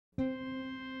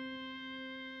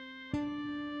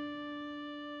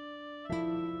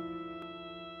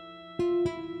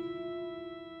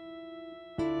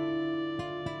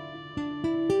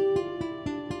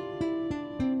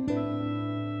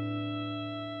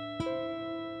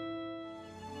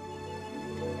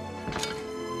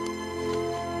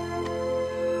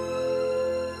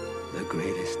The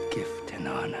greatest gift and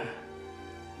honor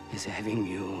is having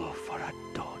you for a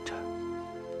daughter.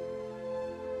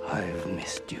 I've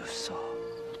missed you so.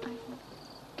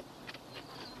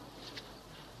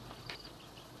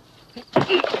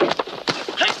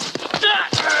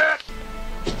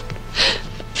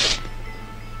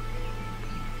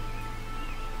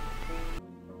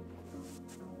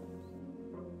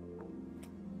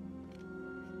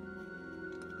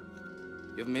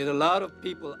 You've made a lot of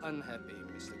people unhappy,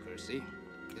 Mr. Kersey,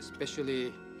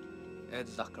 especially Ed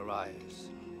Zacharias.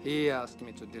 He asked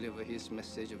me to deliver his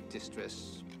message of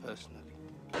distress personally.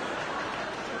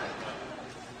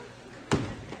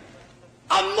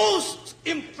 A most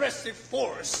impressive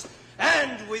force,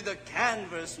 and with a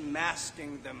canvas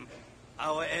masking them,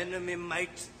 our enemy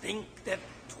might think that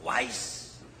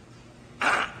twice.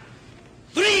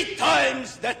 3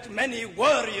 times that many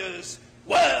warriors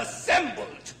were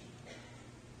assembled.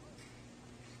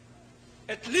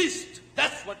 At least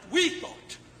that's what we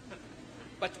thought.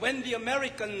 But when the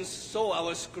Americans saw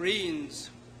our screens,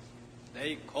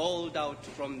 they called out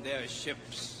from their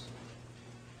ships,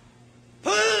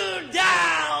 "Pull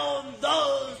down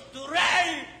those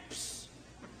drapes!"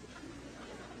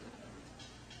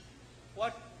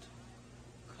 What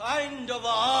kind of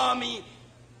army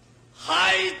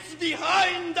hides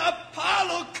behind a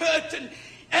palo curtain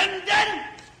and then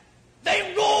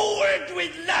they roared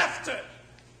with laughter?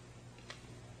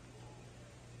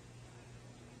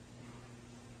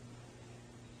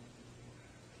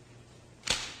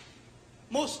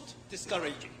 Most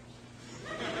discouraging.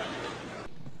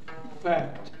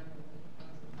 Fact.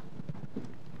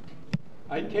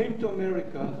 I came to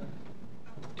America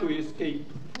to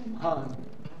escape from Han.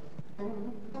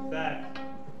 Fact.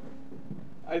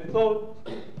 I thought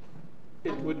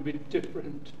it would be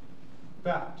different.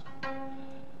 Fact.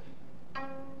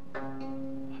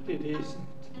 But it isn't.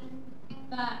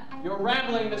 Fact. You're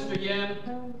rambling, Mr. Yen.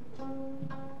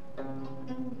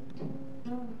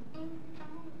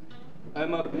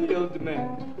 I'm a failed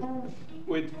man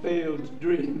with failed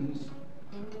dreams.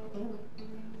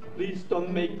 Please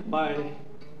don't make my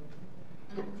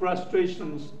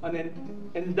frustrations an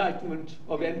indictment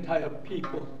of entire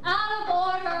people. Out of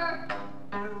order!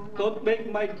 Don't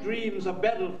make my dreams a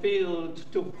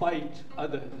battlefield to fight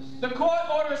others. The court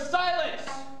orders silence!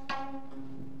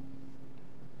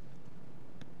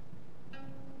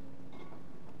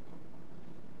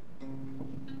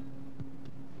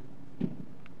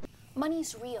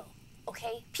 Money's real,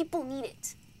 okay? People need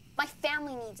it. My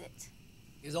family needs it.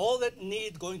 Is all that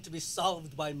need going to be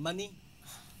solved by money?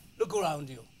 Look around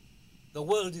you. The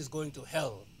world is going to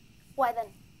hell. Why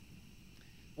then?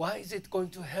 Why is it going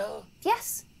to hell?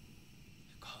 Yes.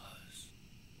 Because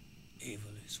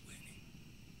evil is winning.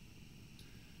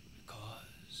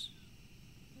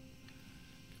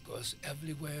 Because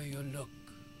everywhere you look,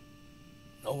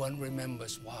 no one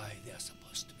remembers why they are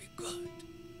supposed to be good.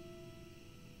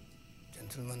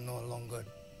 Gentlemen no longer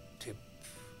tip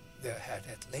their hat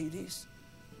at ladies,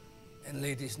 and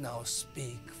ladies now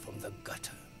speak from the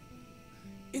gutter.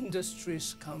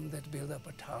 Industries come that build up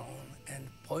a town and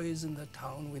poison the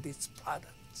town with its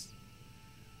products.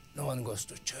 No one goes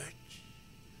to church,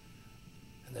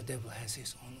 and the devil has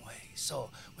his own way. So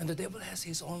when the devil has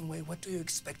his own way, what do you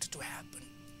expect to happen?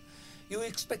 You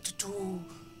expect to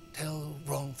tell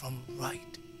wrong from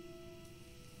right.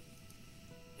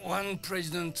 One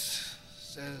president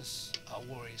says our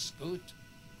war is good.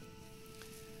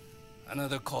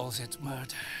 Another calls it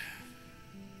murder.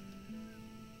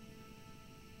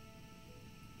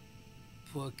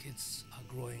 Poor kids are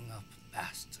growing up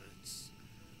bastards,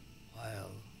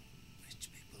 while rich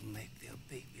people make their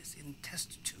babies in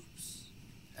test tubes.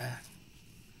 And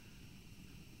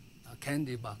a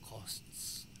candy bar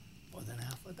costs more than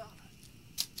 $50.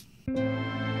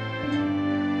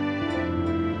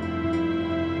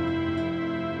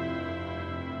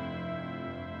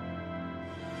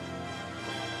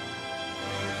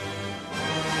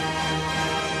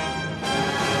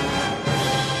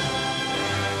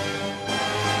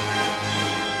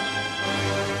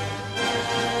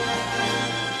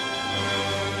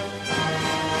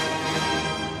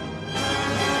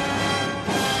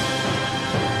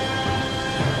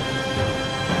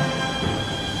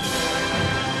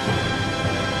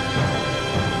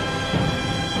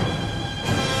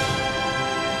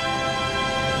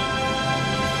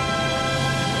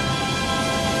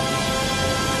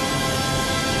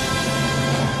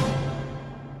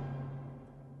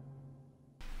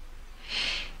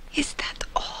 Is that